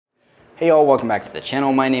Hey y'all, welcome back to the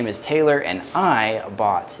channel. My name is Taylor and I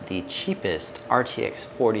bought the cheapest RTX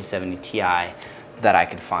 4070 Ti that I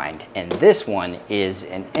could find. And this one is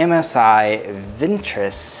an MSI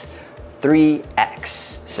Ventus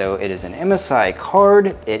 3X. So it is an MSI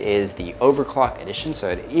card. It is the overclock edition, so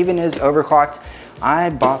it even is overclocked.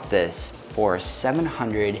 I bought this for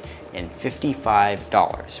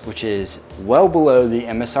 $755, which is well below the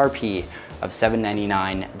MSRP of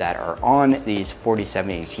 $799 that are on these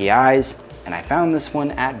 4070 Ti's. And I found this one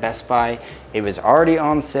at Best Buy. It was already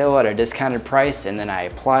on sale at a discounted price, and then I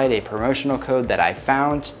applied a promotional code that I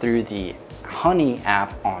found through the Honey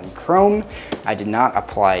app on Chrome. I did not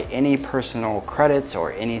apply any personal credits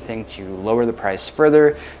or anything to lower the price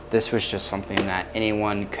further. This was just something that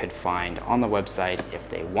anyone could find on the website if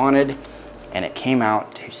they wanted, and it came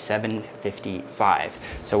out to $755.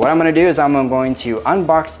 So what I'm gonna do is I'm going to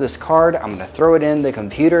unbox this card, I'm gonna throw it in the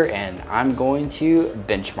computer, and I'm going to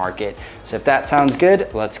benchmark it. So if that sounds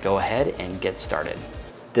good, let's go ahead and get started.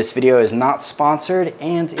 This video is not sponsored,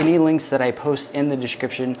 and any links that I post in the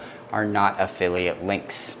description are not affiliate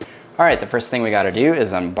links. All right, the first thing we gotta do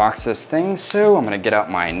is unbox this thing. So I'm gonna get out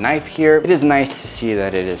my knife here. It is nice to see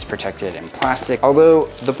that it is protected in plastic, although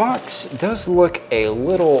the box does look a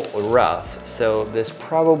little rough. So this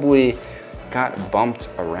probably got bumped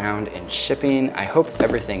around in shipping. I hope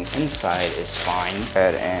everything inside is fine. Go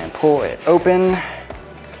ahead and pull it open,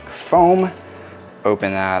 foam,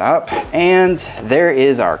 open that up, and there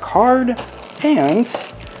is our card. And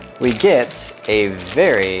we get a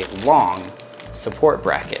very long support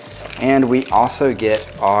brackets. And we also get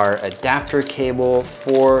our adapter cable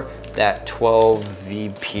for that 12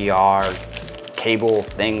 VPR cable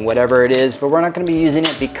thing, whatever it is, but we're not gonna be using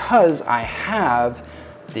it because I have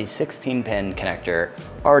the 16-pin connector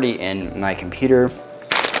already in my computer.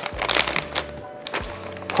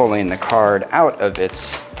 Pulling the card out of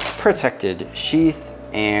its protected sheath,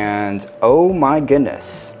 and oh my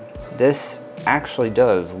goodness, this actually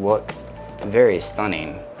does look very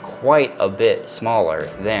stunning. Quite a bit smaller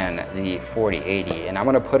than the 4080, and I'm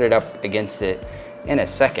gonna put it up against it in a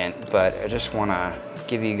second, but I just wanna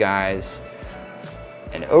give you guys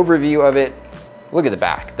an overview of it. Look at the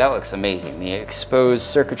back, that looks amazing. The exposed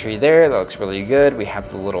circuitry there, that looks really good. We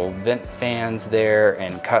have the little vent fans there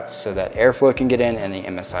and cuts so that airflow can get in, and the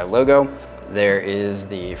MSI logo. There is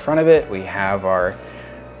the front of it. We have our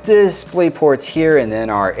display ports here, and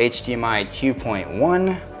then our HDMI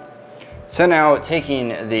 2.1. So now taking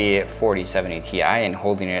the 4070 Ti and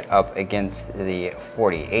holding it up against the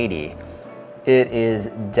 4080, it is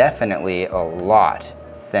definitely a lot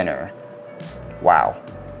thinner. Wow,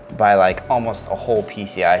 by like almost a whole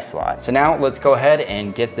PCI slot. So now let's go ahead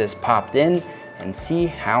and get this popped in and see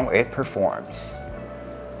how it performs.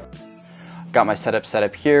 Got my setup set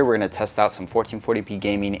up here. We're gonna test out some 1440p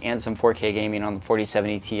gaming and some 4K gaming on the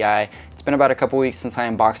 4070 Ti. It's been about a couple weeks since I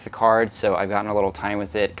unboxed the card, so I've gotten a little time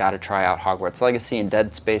with it. Got to try out Hogwarts Legacy and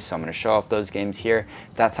Dead Space, so I'm gonna show off those games here.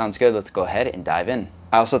 If that sounds good, let's go ahead and dive in.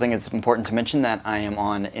 I also think it's important to mention that I am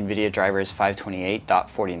on NVIDIA drivers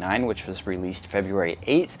 528.49, which was released February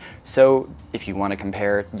 8th. So if you want to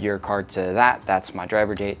compare your card to that, that's my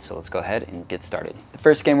driver date. So let's go ahead and get started. The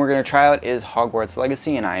first game we're going to try out is Hogwarts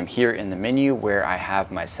Legacy, and I am here in the menu where I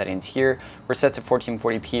have my settings here. We're set to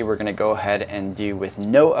 1440p. We're going to go ahead and do with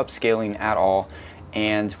no upscaling at all.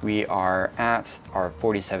 And we are at our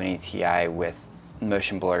 4070 Ti with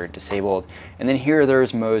motion blur disabled, and then here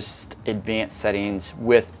there's most advanced settings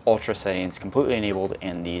with ultra settings completely enabled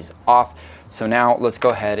and these off. So now let's go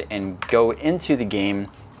ahead and go into the game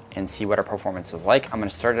and see what our performance is like. I'm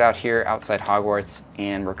going to start it out here outside Hogwarts,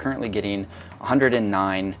 and we're currently getting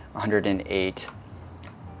 109, 108,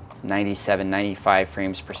 97, 95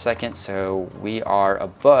 frames per second, so we are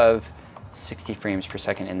above 60 frames per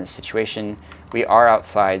second in this situation. We are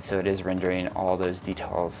outside, so it is rendering all those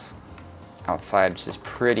details outside, which is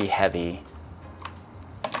pretty heavy.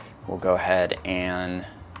 We'll go ahead and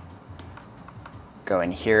go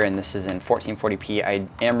in here, and this is in 1440p. I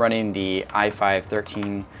am running the i5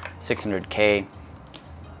 13600K,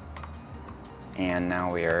 and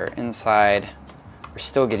now we are inside. We're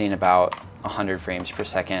still getting about 100 frames per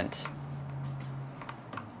second,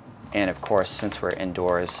 and of course, since we're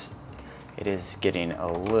indoors, it is getting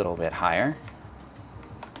a little bit higher.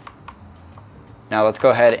 Now let's go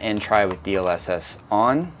ahead and try with DLSS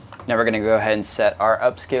on. Now we're gonna go ahead and set our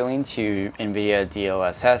upscaling to NVIDIA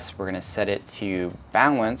DLSS. We're gonna set it to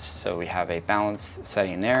balanced, so we have a balanced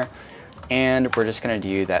setting there. And we're just gonna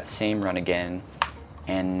do that same run again.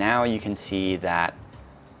 And now you can see that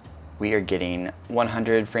we are getting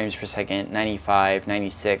 100 frames per second, 95,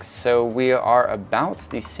 96. So we are about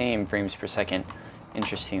the same frames per second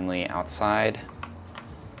interestingly outside.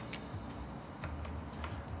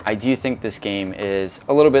 I do think this game is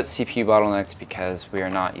a little bit CPU bottlenecked because we are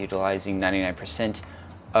not utilizing 99%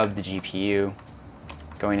 of the GPU.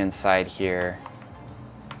 Going inside here,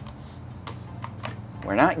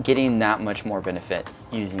 we're not getting that much more benefit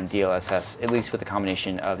using DLSS, at least with the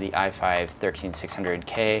combination of the i5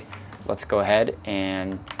 13600K. Let's go ahead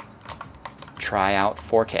and try out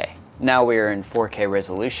 4K. Now we are in 4K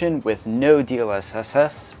resolution with no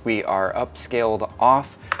DLSS. We are upscaled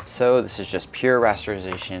off, so this is just pure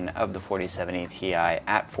rasterization of the 4070 Ti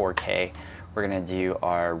at 4K. We're gonna do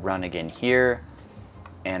our run again here,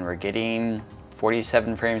 and we're getting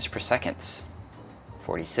 47 frames per second,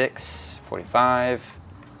 46, 45.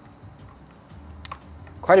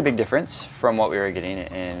 Quite a big difference from what we were getting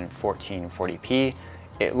in 1440p.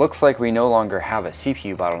 It looks like we no longer have a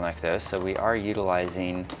CPU bottleneck though, so we are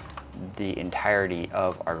utilizing the entirety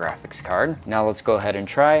of our graphics card. Now let's go ahead and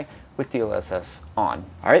try with DLSS on.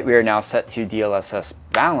 All right, we are now set to DLSS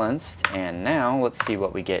balanced, and now let's see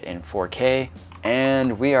what we get in 4K.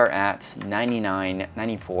 And we are at 99,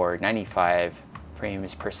 94, 95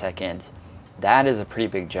 frames per second. That is a pretty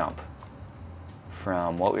big jump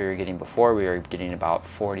from what we were getting before. We were getting about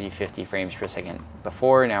 40, 50 frames per second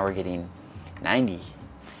before. Now we're getting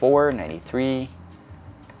 94, 93.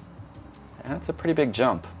 That's a pretty big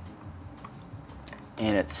jump.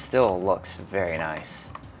 And it still looks very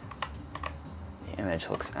nice. The image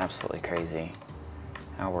looks absolutely crazy.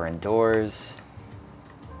 Now we're indoors.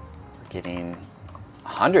 We're getting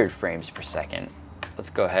 100 frames per second. Let's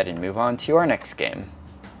go ahead and move on to our next game.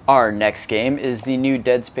 Our next game is the new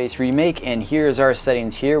Dead Space remake, and here's our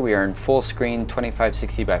settings here. We are in full screen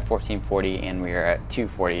 2560 by 1440, and we are at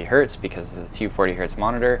 240 Hertz because it's a 240 Hertz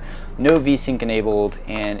monitor. No VSync enabled,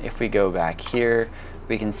 and if we go back here,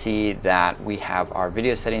 we can see that we have our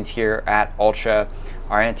video settings here at Ultra.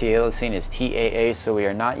 Our anti-aliasing is TAA, so we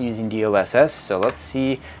are not using DLSS. So let's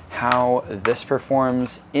see how this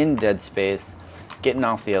performs in Dead Space. Getting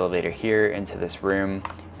off the elevator here into this room.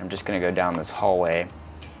 I'm just gonna go down this hallway.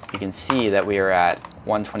 You can see that we are at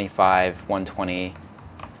 125, 120,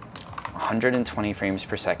 120 frames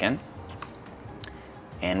per second.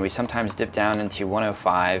 And we sometimes dip down into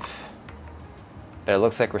 105, but it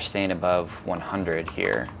looks like we're staying above 100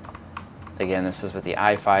 here. Again, this is with the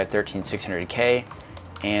i5 13600K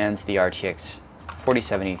and the RTX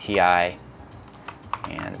 4070 Ti.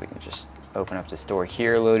 And we can just open up this door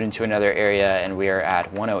here, load into another area, and we are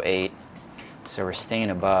at 108. So we're staying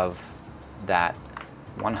above that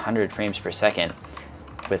 100 frames per second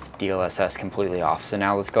with DLSS completely off. So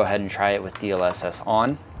now let's go ahead and try it with DLSS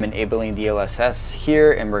on. I'm enabling DLSS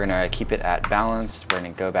here, and we're gonna keep it at balanced. We're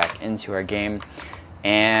gonna go back into our game,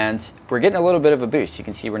 and we're getting a little bit of a boost. You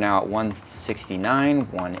can see we're now at 169,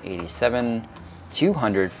 187,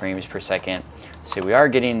 200 frames per second. So we are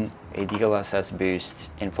getting a DLSS boost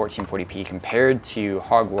in 1440p compared to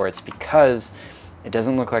Hogwarts because it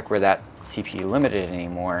doesn't look like we're that CPU limited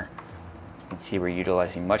anymore. You can see we're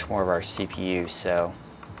utilizing much more of our CPU, so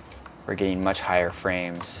we're getting much higher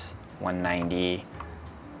frames, 190,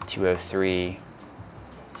 203.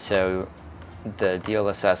 So the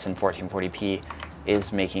DLSS in 1440p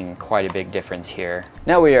is making quite a big difference here.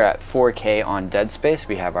 Now we are at 4K on Dead Space.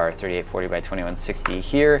 We have our 3840 by 2160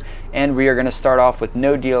 here, and we are going to start off with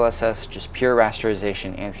no DLSS, just pure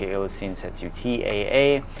rasterization, anti-aliasing set to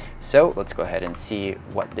TAA. So let's go ahead and see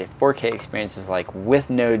what the 4K experience is like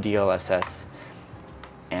with no DLSS.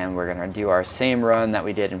 And we're going to do our same run that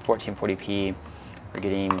we did in 1440p. We're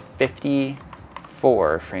getting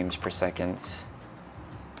 54 frames per second,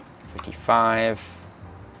 55,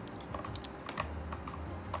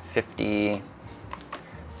 50.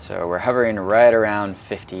 So we're hovering right around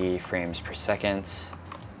 50 frames per second.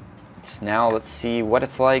 Now let's see what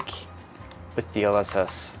it's like with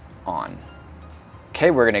DLSS on.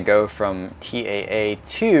 Okay, we're gonna go from TAA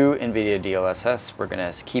to NVIDIA DLSS. We're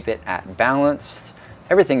gonna keep it at balanced.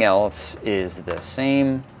 Everything else is the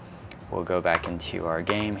same. We'll go back into our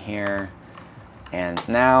game here. And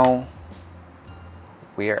now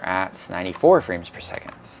we are at 94 frames per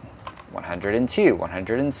second. 102,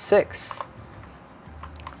 106.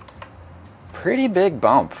 Pretty big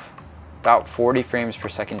bump. About 40 frames per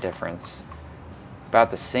second difference.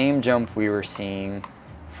 About the same jump we were seeing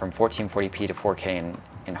from 1440p to 4K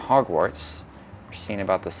in Hogwarts. We're seeing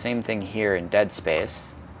about the same thing here in Dead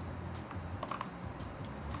Space.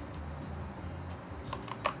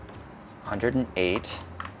 108.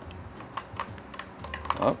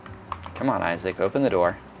 Oh, come on, Isaac, open the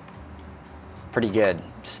door. Pretty good.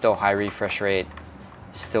 Still high refresh rate.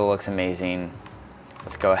 Still looks amazing.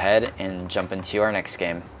 Let's go ahead and jump into our next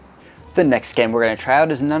game. The next game we're going to try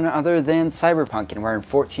out is none other than Cyberpunk, and we're in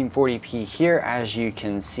 1440p here, as you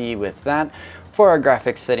can see with that. For our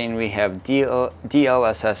graphics setting, we have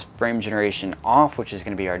DLSS frame generation off, which is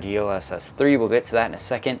going to be our DLSS 3. We'll get to that in a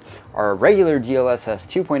second. Our regular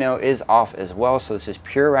DLSS 2.0 is off as well, so this is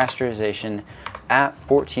pure rasterization at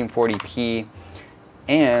 1440p,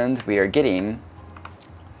 and we are getting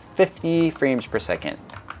 50 frames per second.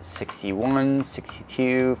 61,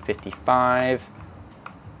 62, 55.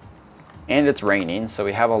 And it's raining, so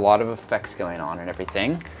we have a lot of effects going on and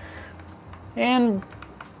everything. And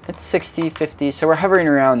it's 60, 50, so we're hovering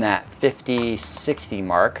around that 50, 60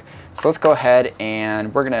 mark. So let's go ahead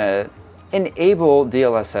and we're gonna enable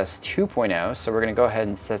DLSS 2.0. So we're gonna go ahead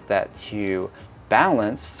and set that to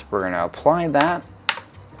balanced. We're gonna apply that.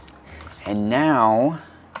 And now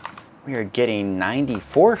we are getting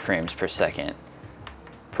 94 frames per second.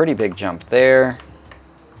 Pretty big jump there.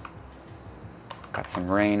 Got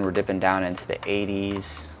some rain, we're dipping down into the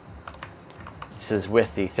 80s. This is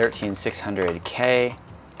with the 13600K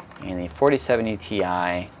and the 4070 Ti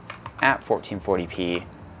at 1440p.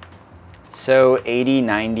 So 80,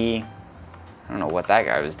 90, I don't know what that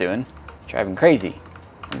guy was doing. Driving crazy.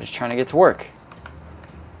 I'm just trying to get to work.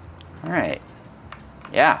 All right,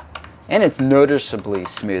 yeah. And it's noticeably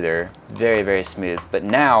smoother, very, very smooth. But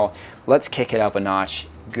now let's kick it up a notch.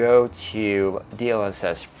 Go to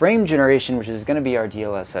DLSS frame generation, which is going to be our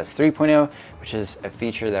DLSS 3.0, which is a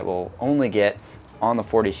feature that we'll only get on the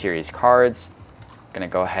 40 series cards. Going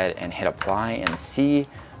to go ahead and hit apply and see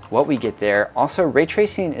what we get there. Also, ray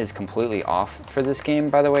tracing is completely off for this game,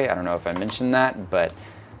 by the way. I don't know if I mentioned that, but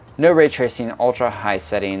no ray tracing, ultra high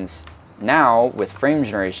settings. Now with frame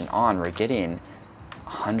generation on, we're getting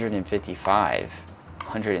 155,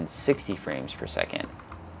 160 frames per second.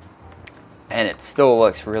 And it still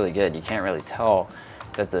looks really good. You can't really tell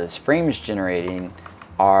that those frames generating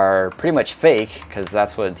are pretty much fake, because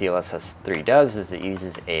that's what DLSS 3 does, is it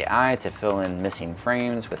uses AI to fill in missing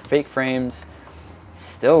frames with fake frames. It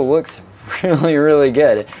still looks really, really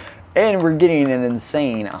good. And we're getting an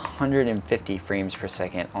insane 150 frames per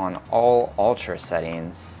second on all ultra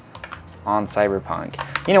settings on Cyberpunk.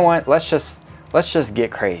 You know what? Let's just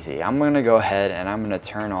get crazy. I'm gonna go ahead and I'm gonna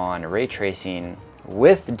turn on ray tracing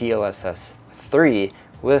with DLSS 3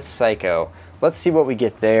 with Psycho. Let's see what we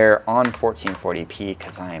get there on 1440p,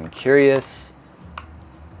 because I am curious.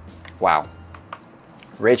 Wow.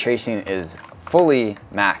 Ray tracing is fully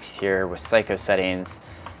maxed here with Psycho settings,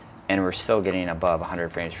 and we're still getting above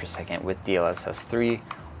 100 frames per second with DLSS 3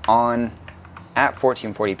 on at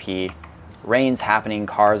 1440p. Rain's happening,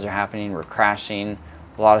 cars are happening, we're crashing,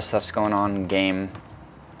 a lot of stuff's going on in game,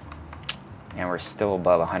 and we're still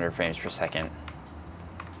above 100 frames per second.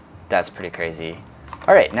 That's pretty crazy.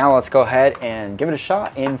 All right, now let's go ahead and give it a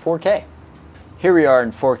shot in 4K. Here we are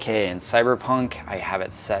in 4K in Cyberpunk. I have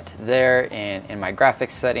it set there, and in my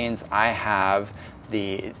graphics settings, I have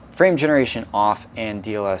the frame generation off and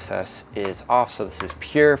DLSS is off. So this is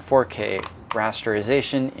pure 4K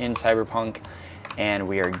rasterization in Cyberpunk, and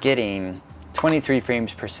we are getting 23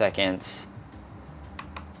 frames per second,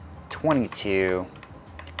 22.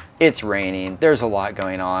 It's raining, there's a lot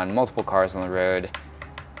going on, multiple cars on the road.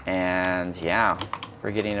 And yeah, we're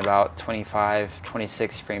getting about 25,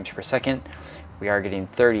 26 frames per second. We are getting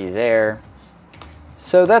 30 there.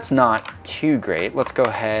 So that's not too great. Let's go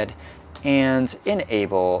ahead and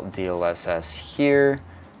enable DLSS here.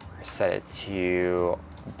 Set it to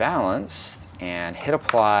balanced and hit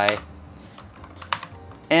apply.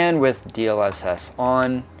 And with DLSS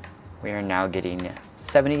on, we are now getting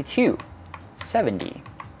 70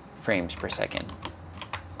 frames per second.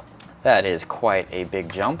 That is quite a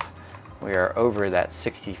big jump. We are over that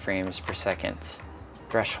 60 frames per second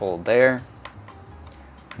threshold there.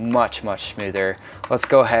 Much, much smoother. Let's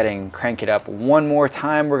go ahead and crank it up one more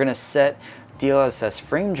time. We're gonna set DLSS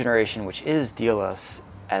frame generation, which is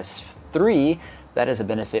DLSS 3. That is a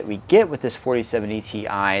benefit we get with this 4070 Ti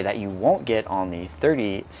that you won't get on the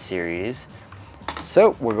 30 series.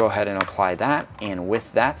 So we'll go ahead and apply that. And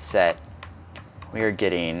with that set, we are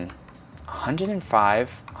getting 105,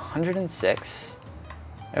 106.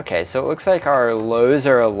 Okay, so it looks like our lows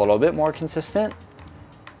are a little bit more consistent.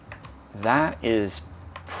 That is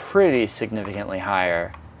pretty significantly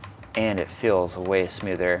higher, and it feels way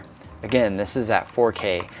smoother. Again, this is at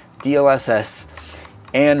 4K, DLSS,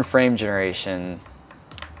 and frame generation.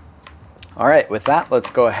 All right, with that, let's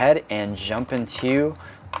go ahead and jump into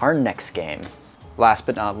our next game. Last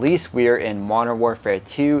but not least, we are in Modern Warfare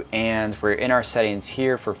 2, and we're in our settings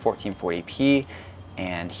here for 1440p.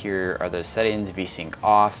 And here are those settings: VSync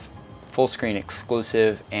off, full screen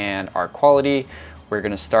exclusive, and our quality. We're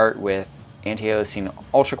going to start with anti-aliasing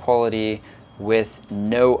ultra quality with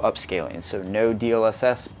no upscaling, so no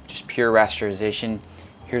DLSS, just pure rasterization.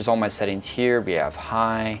 Here's all my settings here. We have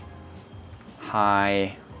high,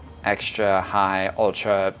 high, extra, high,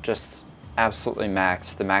 ultra, just absolutely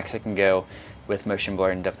max, the max I can go with motion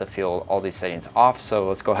blur and depth of field, all these settings off. So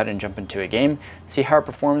let's go ahead and jump into a game, see how it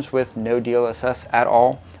performs with no DLSS at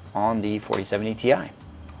all on the 4070 Ti. All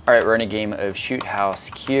right, we're in a game of Shoot House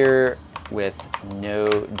here with no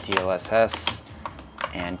DLSS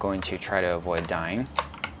and going to try to avoid dying,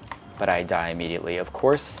 but I die immediately, of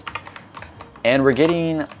course. And we're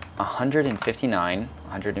getting 159,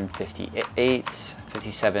 158,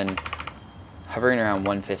 57, hovering around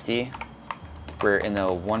 150. We're in the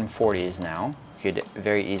 140s now. You could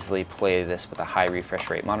very easily play this with a high refresh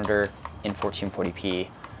rate monitor in 1440p,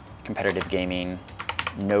 competitive gaming,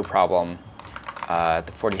 no problem.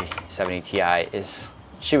 The 4070 Ti is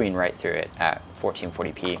chewing right through it at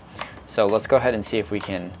 1440p. So let's go ahead and see if we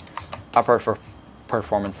can up our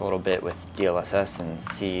performance a little bit with DLSS and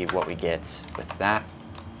see what we get with that.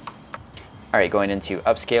 All right, going into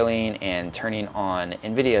upscaling and turning on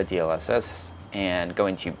NVIDIA DLSS and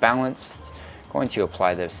going to balanced, going to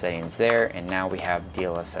apply those settings there, and now we have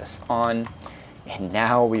DLSS on, and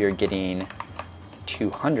now we are getting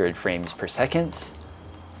 200 frames per second.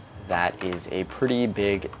 That is a pretty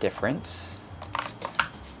big difference.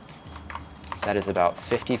 That is about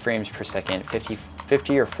 50 frames per second,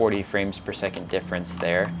 50 or 40 frames per second difference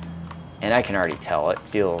there. And I can already tell it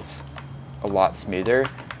feels a lot smoother,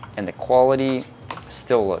 and the quality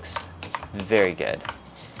still looks very good.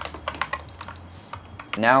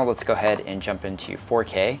 Now let's go ahead and jump into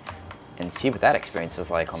 4K and see what that experience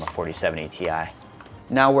is like on the 4070 Ti.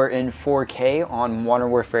 Now we're in 4K on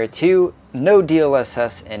Modern Warfare 2, no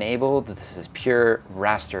DLSS enabled. This is pure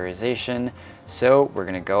rasterization. So we're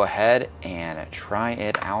gonna go ahead and try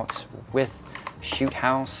it out with Shoot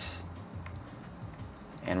House.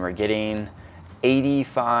 And we're getting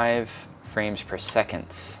 85 frames per second.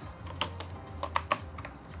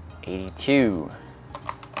 82.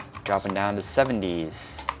 Dropping down to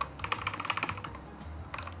 70s.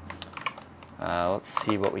 Let's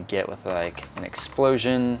see what we get with like an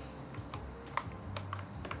explosion.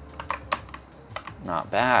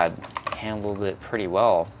 Not bad. Handled it pretty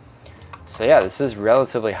well. So yeah, this is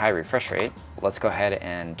relatively high refresh rate. Let's go ahead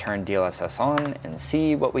and turn DLSS on and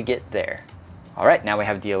see what we get there. All right, now we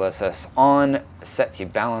have DLSS on, set to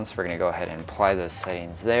balance. We're gonna go ahead and apply those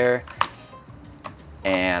settings there.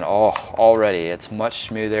 And already it's much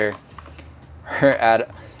smoother. We're at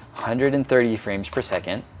 130 frames per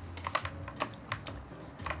second.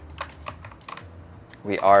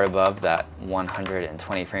 We are above that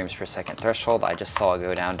 120 frames per second threshold. I just saw it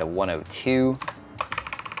go down to 102.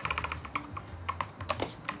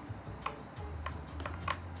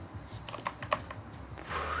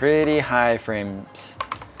 Pretty high frames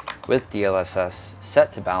with DLSS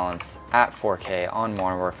set to balance at 4K on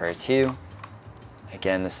Modern Warfare 2.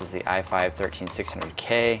 Again, this is the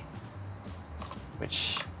i5-13600K,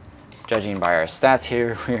 which, judging by our stats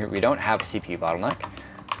here, we don't have a CPU bottleneck.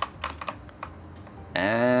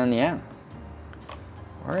 And yeah,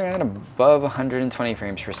 we're at above 120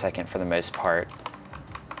 frames per second for the most part.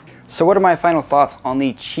 So what are my final thoughts on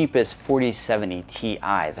the cheapest 4070 Ti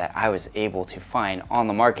that I was able to find on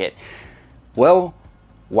the market? Well,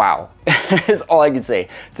 wow, is all I can say.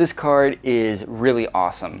 This card is really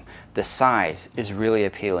awesome. The size is really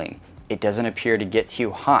appealing. It doesn't appear to get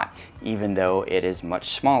too hot, even though it is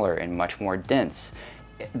much smaller and much more dense.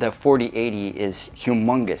 The 4080 is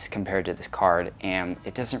humongous compared to this card, and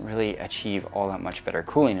it doesn't really achieve all that much better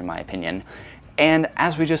cooling in my opinion. And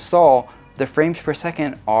as we just saw, the frames per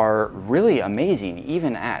second are really amazing,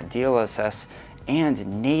 even at DLSS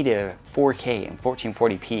and native 4K and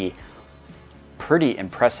 1440p. Pretty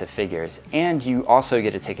impressive figures, and you also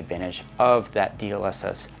get to take advantage of that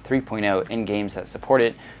DLSS 3.0 in games that support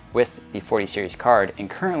it with the 40 series card. And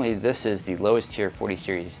currently this is the lowest tier 40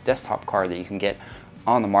 series desktop card that you can get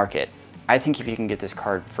on the market. I think if you can get this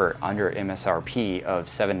card for under MSRP of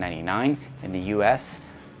 $799 in the US,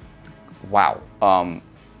 wow,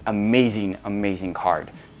 amazing card.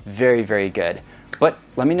 Very, very good. But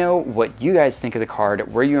let me know what you guys think of the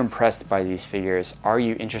card. Were you impressed by these figures? Are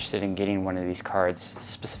you interested in getting one of these cards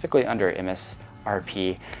specifically under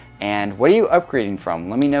MSRP? And what are you upgrading from?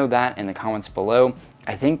 Let me know that in the comments below.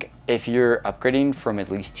 I think if you're upgrading from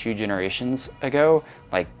at least 2 generations ago,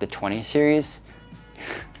 like the 20 series,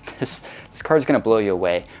 this card's gonna blow you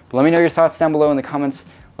away. But let me know your thoughts down below in the comments.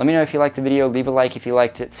 Let me know if you liked the video, leave a like if you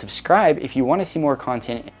liked it, subscribe if you want to see more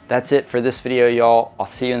content. That's it for this video, y'all. I'll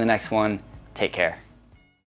see you in the next one. Take care.